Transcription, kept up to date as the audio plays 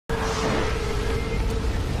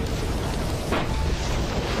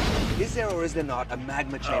there or is there not a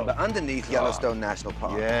magma chamber underneath Yellowstone National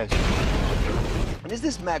Park? Yes. And is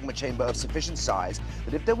this magma chamber of sufficient size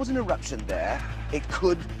that if there was an eruption there, it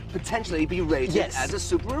could potentially be rated as a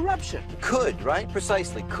super eruption? Could, right?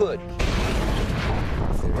 Precisely, could.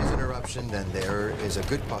 If there is an eruption, then there is a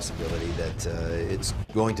good possibility that it's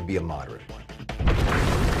going to be a moderate one.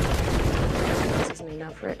 This isn't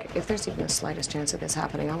enough, Rick. If there's even the slightest chance of this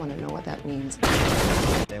happening, I want to know what that means.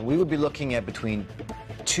 And we would be looking at between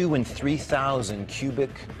 2,000 and 3,000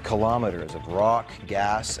 cubic kilometers of rock,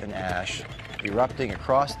 gas, and ash erupting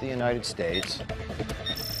across the United States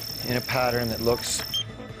in a pattern that looks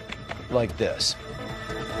like this.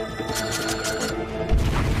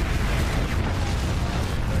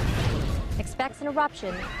 Expects an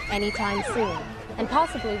eruption anytime soon, and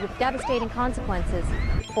possibly with devastating consequences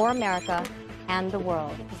for America and the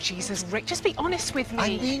world. Jesus, Rick, just be honest with me.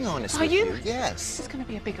 I'm being honest with you, yes. This is going to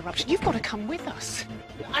be a big eruption. You've got to come with us.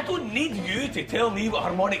 I don't need you to tell me what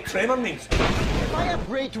harmonic tremor means. If I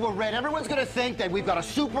agree to a raid, everyone's going to think that we've got a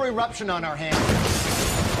super eruption on our hands.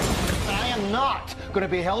 But I am not going to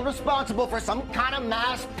be held responsible for some kind of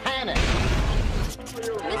mass panic.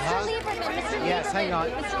 Mr. Lieberman, Yes, hang on.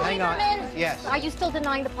 Hang on. Yes. Are you still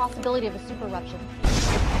denying the possibility of a super eruption?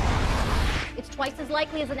 It's twice as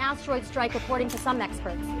likely as an asteroid strike, according to some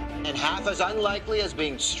experts. And half as unlikely as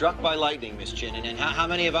being struck by lightning, Miss Chin. And how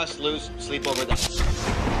many of us lose sleep over that?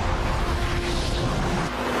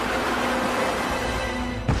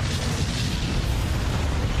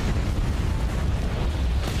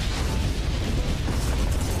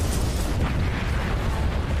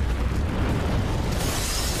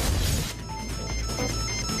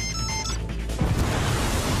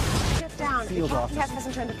 Get down. The captain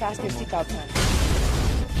hasn't turned the fasten your seatbelt sign.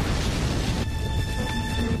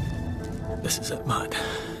 This is it, Matt.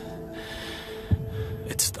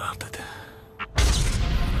 It started.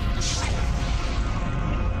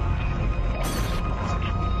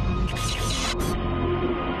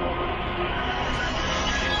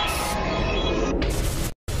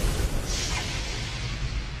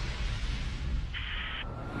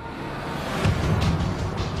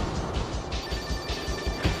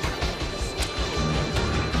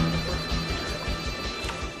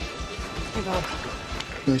 Hey, Bob.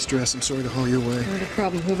 Nice dress. I'm sorry to haul you away. Not a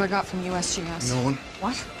problem. Who have I got from USGS? No one.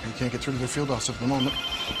 What? You can't get through to their field office at the moment.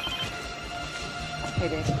 Hey,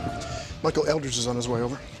 Dave. Michael Eldridge is on his way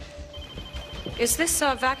over. Is this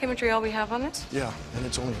vac imagery all we have on this? Yeah, and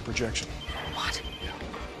it's only a projection. What?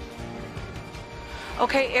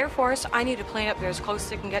 Okay, Air Force, I need a plane up there as close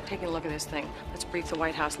as it can get taking a look at this thing. Let's brief the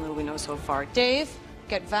White House on little we know so far. Dave,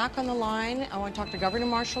 get VAC on the line. I want to talk to Governor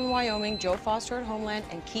Marshall in Wyoming, Joe Foster at Homeland,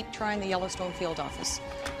 and keep trying the Yellowstone field office.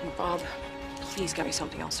 And Bob, please get me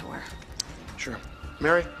something else to wear. Sure.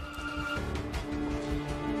 Mary?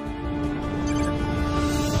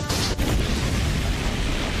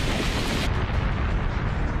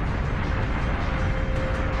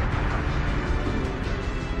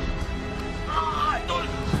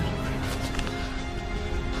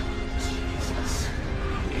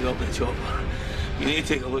 You got the chopper. You need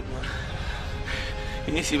to take a look, man.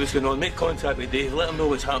 You need to see what's going on. Make contact with Dave. Let him know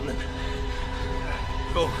what's happening.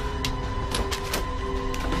 Go.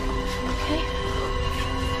 Okay.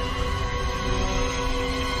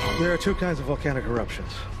 There are two kinds of volcanic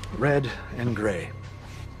eruptions, red and gray.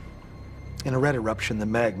 In a red eruption, the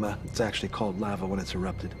magma, it's actually called lava when it's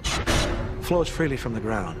erupted, flows freely from the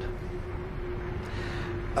ground.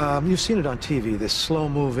 You've seen it on TV, this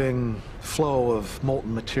slow-moving flow of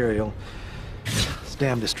molten material. It's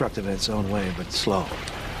damn destructive in its own way, but slow,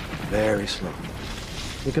 very slow.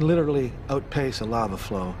 You can literally outpace a lava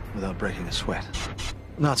flow without breaking a sweat.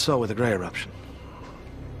 Not so with a gray eruption.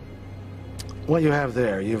 What you have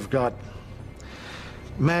there, you've got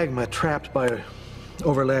magma trapped by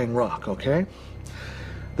overlaying rock, okay?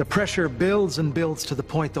 The pressure builds and builds to the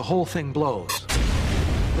point the whole thing blows.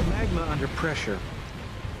 The magma under pressure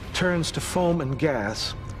turns to foam and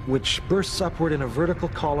gas, which bursts upward in a vertical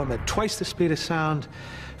column at twice the speed of sound,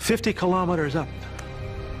 50 kilometers up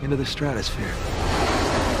into the stratosphere.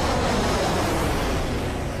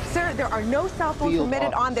 Sir, there are no cell phones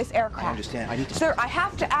permitted on this aircraft. I understand. I need to... Sir, I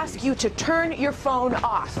have to ask you to turn your phone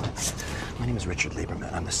off. My name is Richard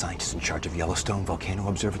Lieberman. I'm the scientist in charge of Yellowstone Volcano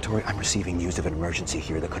Observatory. I'm receiving news of an emergency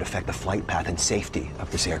here that could affect the flight path and safety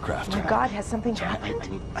of this aircraft. Oh my God, has something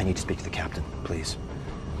happened? I need to speak to the captain, please.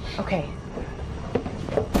 Okay.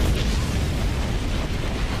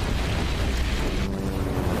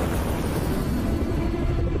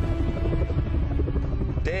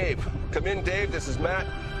 Dave, come in, Dave. This is Matt.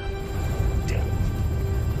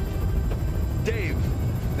 Dave,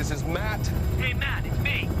 this is Matt. Hey, Matt, it's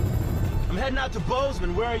me. I'm heading out to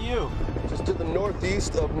Bozeman. Where are you? Just to the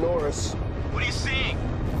northeast of Norris. What are you seeing?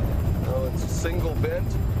 Oh, it's a single vent.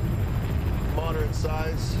 Moderate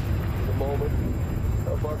size at the moment.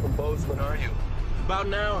 How far from Bozeman are you? About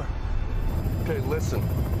an hour. Okay, listen.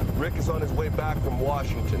 Rick is on his way back from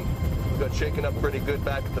Washington. We got shaken up pretty good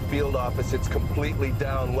back at the field office. It's completely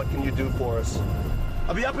down. What can you do for us?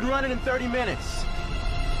 I'll be up and running in 30 minutes.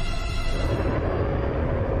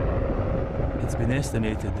 It's been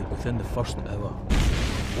estimated that within the first hour,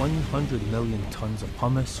 100 million tons of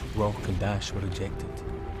pumice, rock and ash were ejected,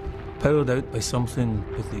 powered out by something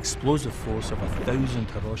with the explosive force of 1,000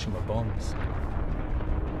 Hiroshima bombs.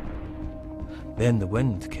 Then the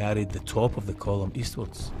wind carried the top of the column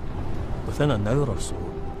eastwards. Within an hour or so,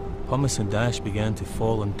 pumice and ash began to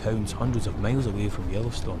fall in towns hundreds of miles away from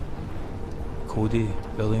Yellowstone. Cody,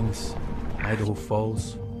 Billings, Idaho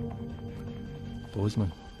Falls,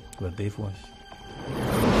 Bozeman, where Dave was. Can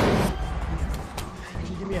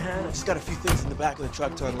you give me a hand? I just got a few things in the back of the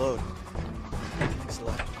truck to unload. Thanks a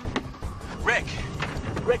lot. Rick!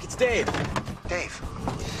 Rick, it's Dave. Dave,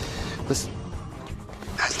 listen.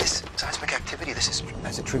 Has this seismic activity,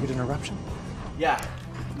 has it triggered an eruption? Yeah.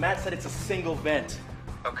 Matt said it's a single vent.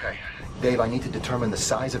 Okay. Dave, I need to determine the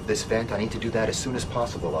size of this vent. I need to do that as soon as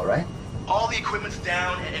possible, all right? All the equipment's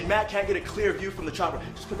down, and Matt can't get a clear view from the chopper.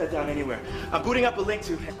 Just put that down anywhere. I'm booting up a link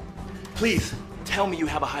to... Please, tell me you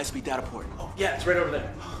have a high-speed data port. Oh, yeah, it's right over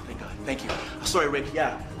there. Oh, thank God. Thank you. Sorry, Rick.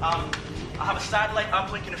 Yeah. I'll have a satellite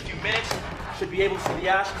uplink in a few minutes. Should be able to see the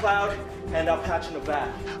ash cloud, and I'll patch in the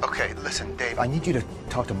back. Okay, listen, Dave, I need you to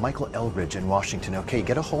talk to Michael Eldridge in Washington, okay?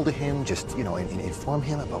 Get a hold of him, just, you know, inform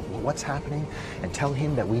him about what's happening, and tell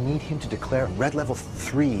him that we need him to declare red level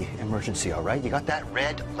 3 emergency, all right? You got that?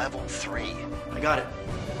 Red level 3. I got it.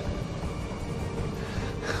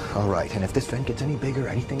 All right, and if this vent gets any bigger,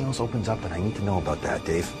 anything else opens up, and I need to know about that,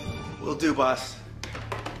 Dave. Will do, boss.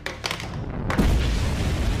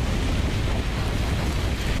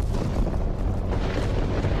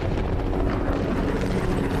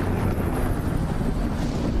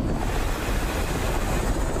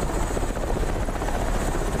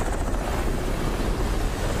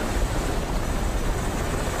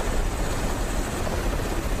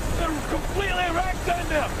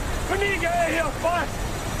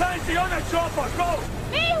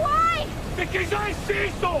 Because I say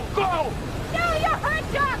so! Go! No, you're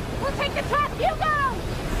hurt, Doc! We'll take the truck! You go!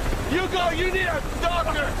 You go! You need a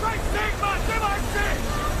doctor! Right, Sigma!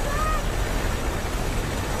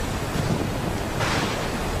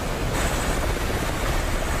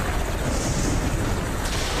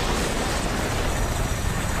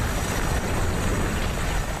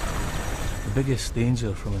 The biggest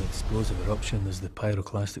danger from an explosive eruption is the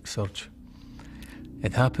pyroclastic surge.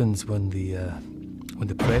 It happens when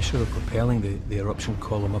the pressure of propelling the eruption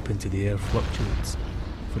column up into the air fluctuates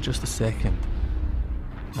for just a second,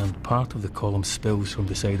 and part of the column spills from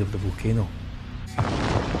the side of the volcano.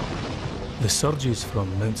 The surges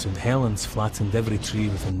from Mount St. Helens flattened every tree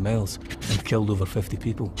within miles and killed over 50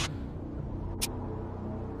 people.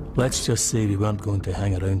 Let's just say we weren't going to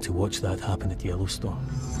hang around to watch that happen at Yellowstone.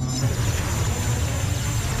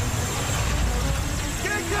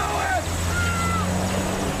 Get going!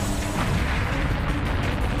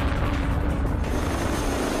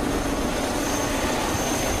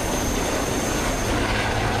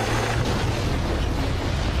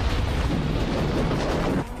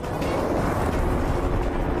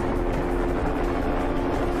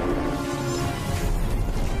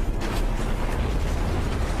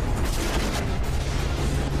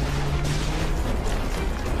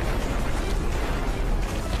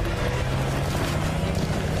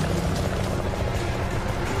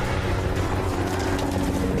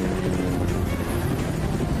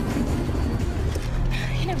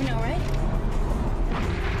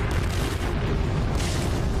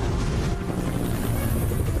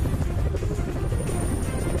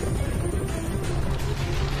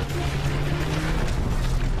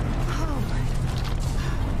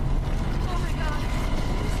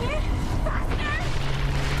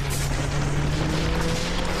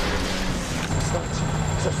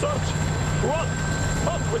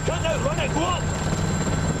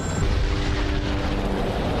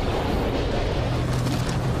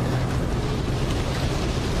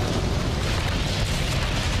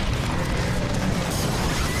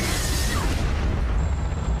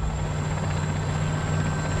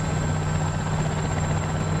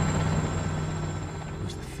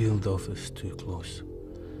 Field office too close.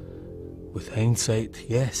 With hindsight,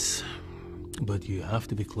 yes, but you have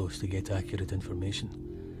to be close to get accurate information.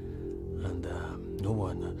 And no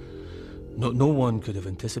No one could have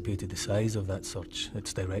anticipated the size of that surge,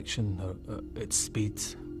 its direction, or its speed.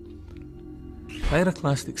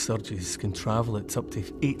 Pyroclastic surges can travel at up to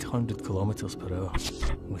 800 kilometers per hour,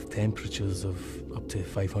 with temperatures of up to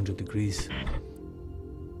 500 degrees.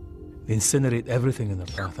 They incinerate everything in their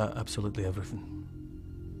path, absolutely everything.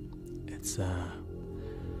 It's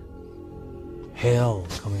hell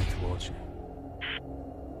coming towards you.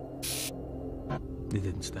 They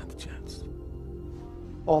didn't stand a chance.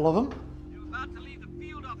 All of them?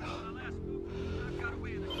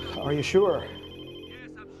 Are you sure? Yes,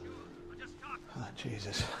 I'm sure. I just talked. Oh,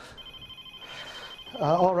 Jesus.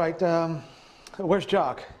 All right, where's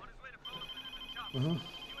Jock? Mm-hmm.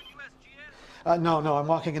 No, I'm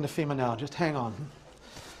walking into FEMA now. Just hang on.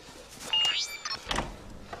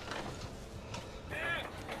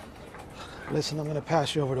 Listen, I'm going to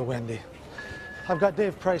pass you over to Wendy. I've got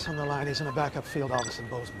Dave Price on the line. He's in a backup field office in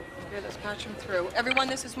Bozeman. Okay, let's patch him through. Everyone,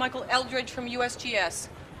 this is Michael Eldridge from USGS.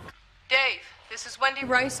 Dave, this is Wendy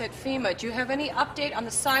Rice at FEMA. Do you have any update on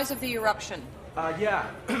the size of the eruption? Yeah.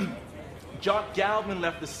 Jock Galvin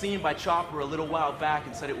left the scene by chopper a little while back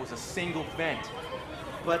and said it was a single vent.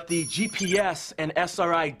 But the GPS and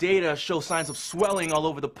SRI data show signs of swelling all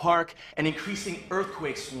over the park and increasing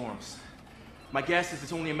earthquake swarms. My guess is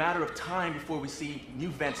it's only a matter of time before we see new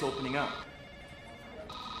vents opening up.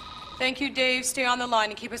 Thank you, Dave. Stay on the line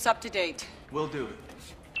and keep us up to date. Will do.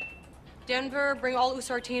 Denver, bring all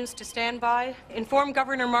USAR teams to standby. Inform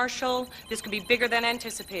Governor Marshall this could be bigger than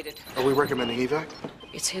anticipated. Are we recommending evac?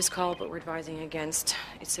 It's his call, but we're advising against.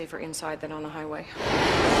 It's safer inside than on the highway.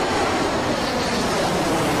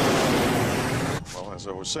 Well, as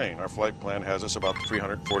I was saying, our flight plan has us about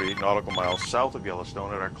 348 nautical miles south of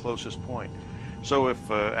Yellowstone at our closest point. So if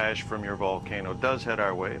ash from your volcano does head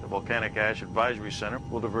our way, the Volcanic Ash Advisory Center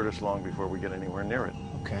will divert us long before we get anywhere near it.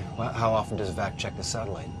 Okay. Well, how often does VAC check the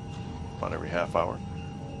satellite? About every half hour.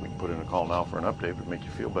 We can put in a call now for an update. Would make you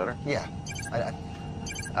feel better. Yeah.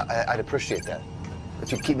 I'd appreciate that.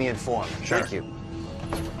 If you'd keep me informed. Sure. Thank you.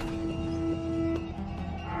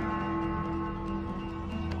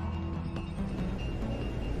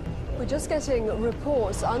 We're just getting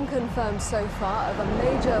reports, unconfirmed so far, of a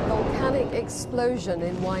major volcanic explosion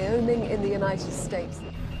in Wyoming in the United States.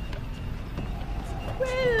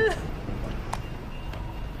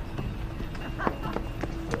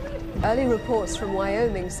 Early reports from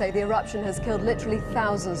Wyoming say the eruption has killed literally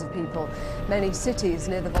thousands of people. Many cities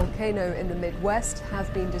near the volcano in the Midwest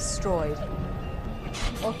have been destroyed.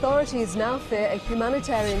 Authorities now fear a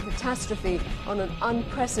humanitarian catastrophe on an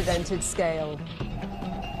unprecedented scale.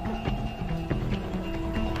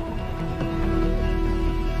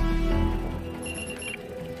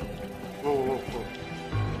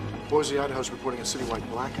 Boise, Idaho's reporting a citywide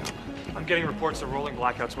blackout. I'm getting reports of rolling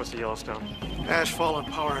blackouts west of Yellowstone. Ash fall on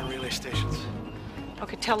power and relay stations.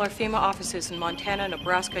 Okay, tell our FEMA offices in Montana,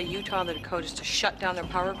 Nebraska, Utah, and the Dakotas to shut down their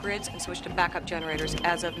power grids and switch to backup generators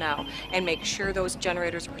as of now, and make sure those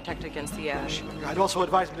generators are protected against the ash. I'd also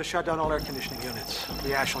advise them to shut down all air conditioning units.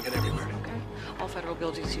 The ash will get everywhere. Okay. All federal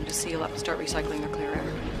buildings need to seal up and start recycling their clear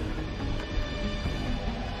air.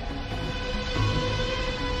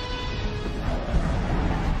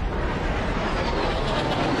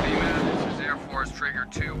 Trigger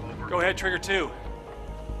 2, over. Go ahead, Trigger 2.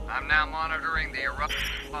 I'm now monitoring the eruption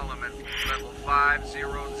column at level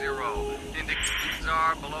 500. Indications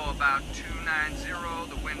are below about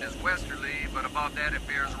 290. The wind is westerly, but above that it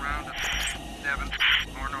bears around to 7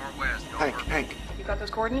 or northwest. Over. Hank. You got those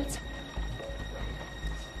coordinates?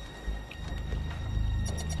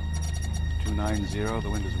 290, the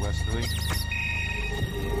wind is westerly.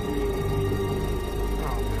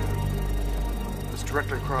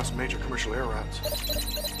 Directly across major commercial air routes.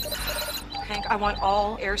 Hank, I want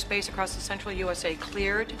all airspace across the central USA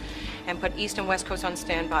cleared and put east and west coast on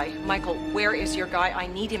standby. Michael, where is your guy? I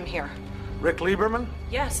need him here. Rick Lieberman?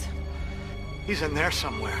 Yes. He's in there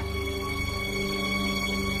somewhere.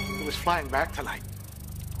 He was flying back tonight.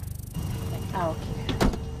 Okay.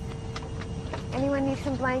 Anyone need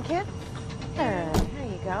some blanket? Here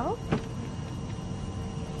you go.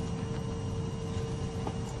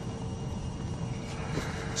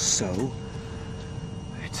 So?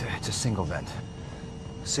 It's a single vent.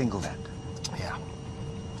 Single vent? Yeah.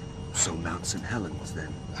 So Mount St. Helens,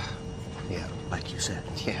 then? Yeah. Like you said?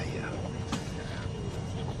 Yeah.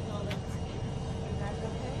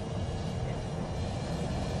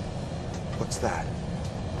 What's that?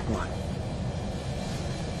 What?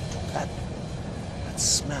 That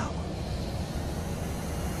smell.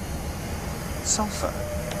 Sulfur.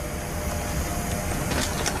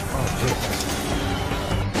 Oh, Jesus.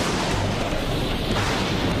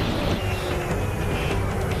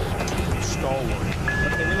 one.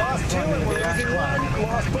 Okay, we lost two and we're losing one. We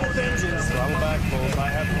lost both engines. Throttle back, both. I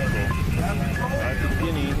have control. At the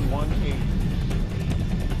beginning, 180.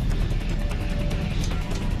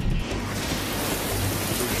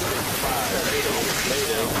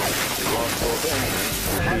 Mayday. Lost both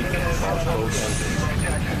engines. Lost both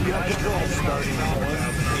engines. You have control. Starting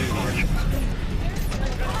 180.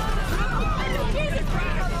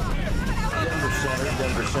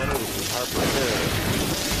 Denver Center, this is Harper Hill.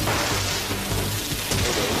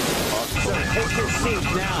 Take your seat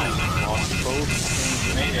now. Lost both.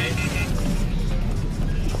 Mayday.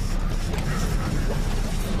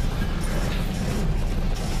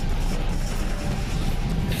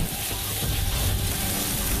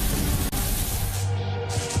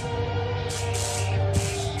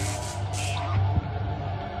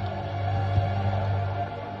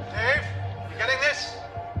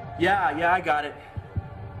 Yeah, I got it.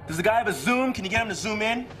 Does the guy have a zoom? Can you get him to zoom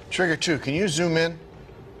in? Trigger 2, can you zoom in?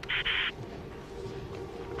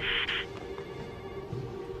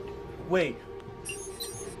 Wait.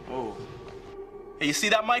 Whoa. Hey, you see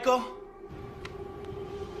that, Michael?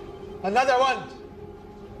 Another one.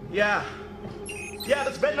 Yeah. Yeah,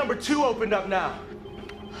 that's vent number 2 opened up now.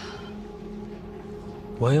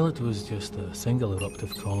 While it was just a single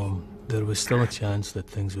eruptive column, there was still a chance that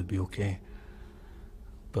things would be okay.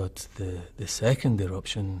 But the second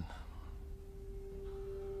eruption,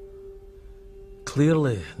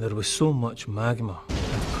 clearly there was so much magma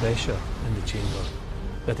and pressure in the chamber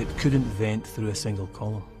that it couldn't vent through a single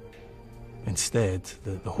column. Instead,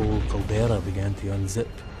 the whole caldera began to unzip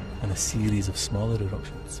in a series of smaller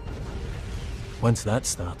eruptions. Once that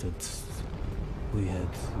started, we had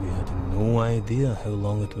no idea how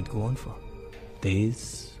long it would go on for.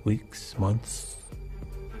 Days, weeks, months.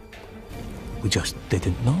 We just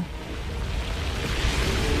didn't know.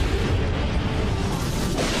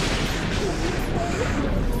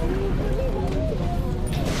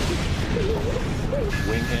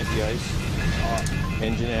 Wing anti-ice,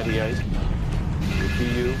 engine anti-ice,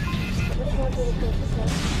 PU.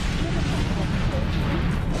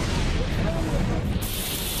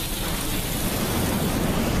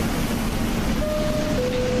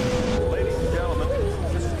 Ladies and gentlemen,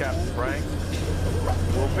 this is Captain Frank.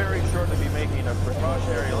 We'll very shortly be making a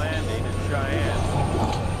precautionary landing in Cheyenne.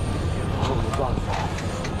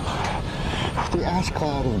 The ash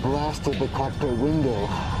cloud has blasted the cockpit window.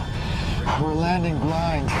 We're landing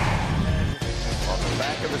blind. On the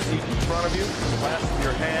back of the seat in front of you, clasp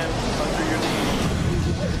your hands under your knees.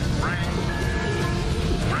 Frank.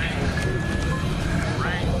 Frank.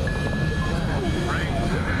 Frank. Frank.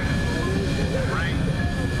 Frank. Frank.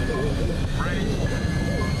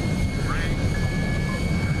 Frank.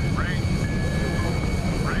 Frank.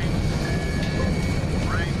 Frank.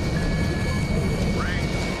 Frank. Frank.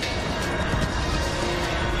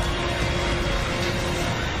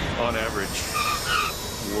 On average,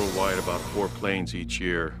 worldwide, about 4 planes each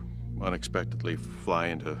year unexpectedly fly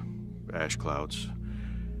into ash clouds.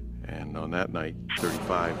 And on that night,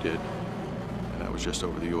 35 did, and that was just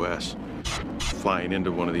over the U.S. Flying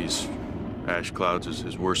into one of these ash clouds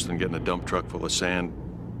is worse than getting a dump truck full of sand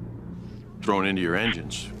thrown into your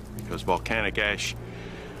engines, because volcanic ash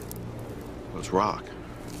was rock.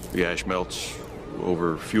 The ash melts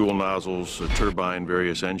over fuel nozzles, a turbine,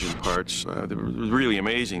 various engine parts. The really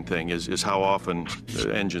amazing thing is how often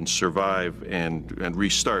the engines survive and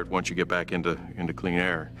restart once you get back into clean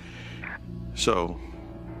air. So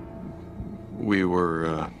we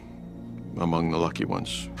were among the lucky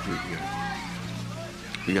ones.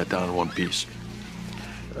 We got down in one piece.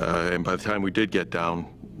 And by the time we did get down,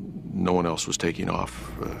 no one else was taking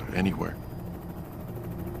off anywhere.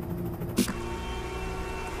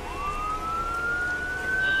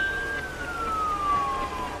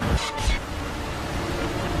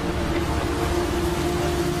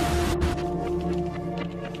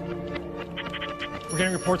 We're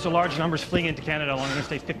getting reports of large numbers fleeing into Canada along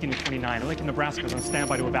Interstate 15 and 29. Lincoln, Nebraska is on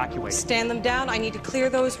standby to evacuate. Stand them down. I need to clear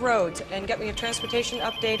those roads and get me a transportation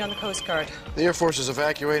update on the Coast Guard. The Air Force is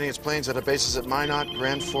evacuating its planes out of bases at Minot,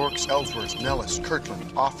 Grand Forks, Ellsworth, Nellis,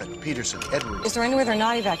 Kirtland, Offutt, Peterson, Edwards. Is there anywhere they're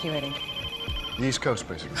not evacuating? The East Coast,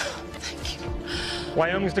 basically.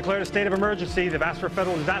 Wyoming's declared a state of emergency. They've asked for a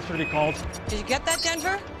federal disaster to be called. Did you get that,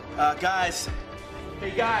 Denver? Guys.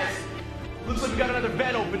 Hey, guys. Looks like we got another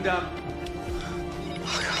vent opened up.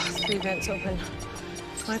 Oh, God, 3 vents open.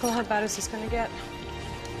 Michael, how bad is this going to get?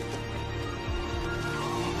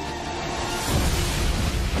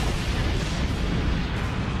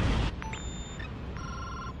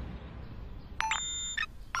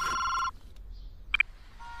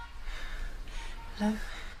 Hello?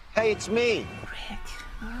 Hey, it's me. Rick,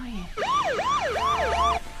 where are you?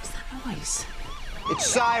 noise? It's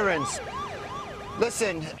sirens.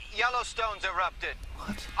 Listen, Yellowstone's erupted.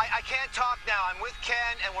 What? I can't talk now. I'm with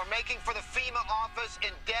Ken, and we're making for the FEMA office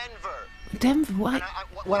in Denver. Denver, why?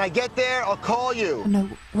 When I get there, I'll call you. No,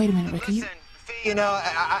 wait a minute, Rick. Are you... You know,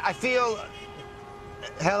 I feel...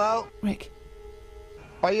 Hello? Rick.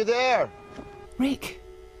 Are you there? Rick.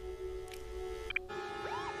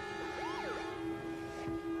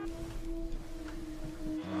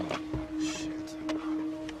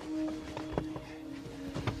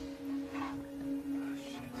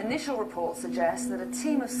 Initial reports suggest that a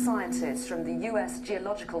team of scientists from the US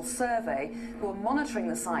Geological Survey, who are monitoring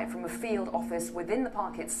the site from a field office within the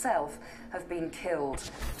park itself, have been killed.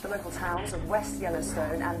 The local towns of West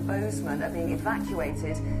Yellowstone and Bozeman are being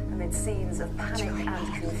evacuated amid scenes of panic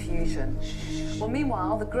and confusion. Well,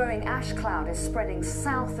 meanwhile, the growing ash cloud is spreading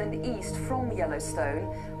south and east from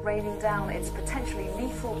Yellowstone, raining down its potentially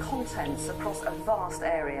lethal contents across a vast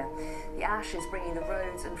area. The ash is bringing the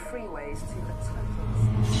roads and freeways to a total...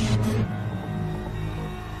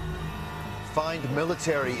 Find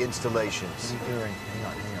military installations. What are you doing? Hang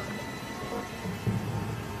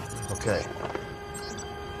on. Okay.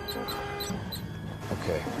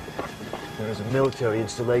 Okay. There's a military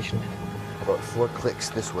installation about 4 clicks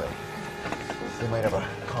this way. They might have a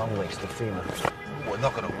comm links to FEMA. We're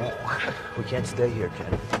not gonna walk. We can't stay here,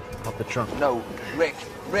 Ken. Pop the trunk. No, Rick,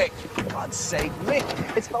 for God's sake, Rick,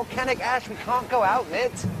 it's volcanic ash. We can't go out in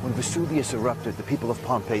it. When Vesuvius erupted, the people of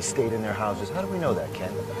Pompeii stayed in their houses. How do we know that,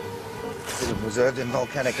 Ken? It was preserved in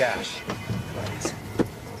volcanic ash.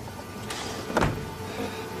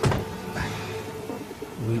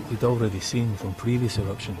 We'd already seen from previous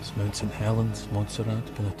eruptions, Mount St. Helens, Montserrat,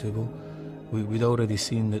 Pinatubo, we'd already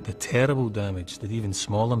seen that the terrible damage that even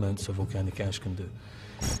small amounts of volcanic ash can do.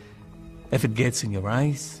 If it gets in your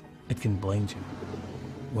eyes, it can blind you.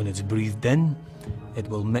 When it's breathed in, it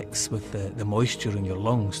will mix with the moisture in your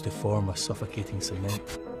lungs to form a suffocating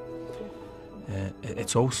cement.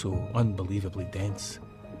 It's also unbelievably dense.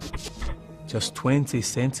 Just 20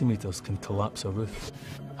 centimetres can collapse a roof,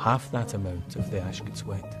 half that amount if the ash gets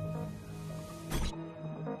wet.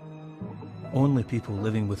 Only people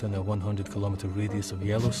living within a 100-kilometre radius of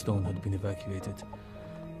Yellowstone had been evacuated.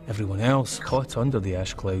 Everyone else, caught under the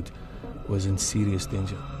ash cloud, was in serious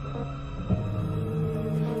danger.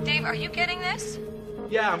 Dave, are you getting this?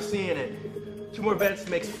 Yeah, I'm seeing it. 2 more vents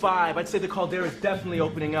makes 5. I'd say the caldera is definitely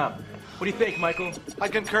opening up. What do you think, Michael? I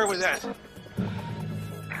concur with that.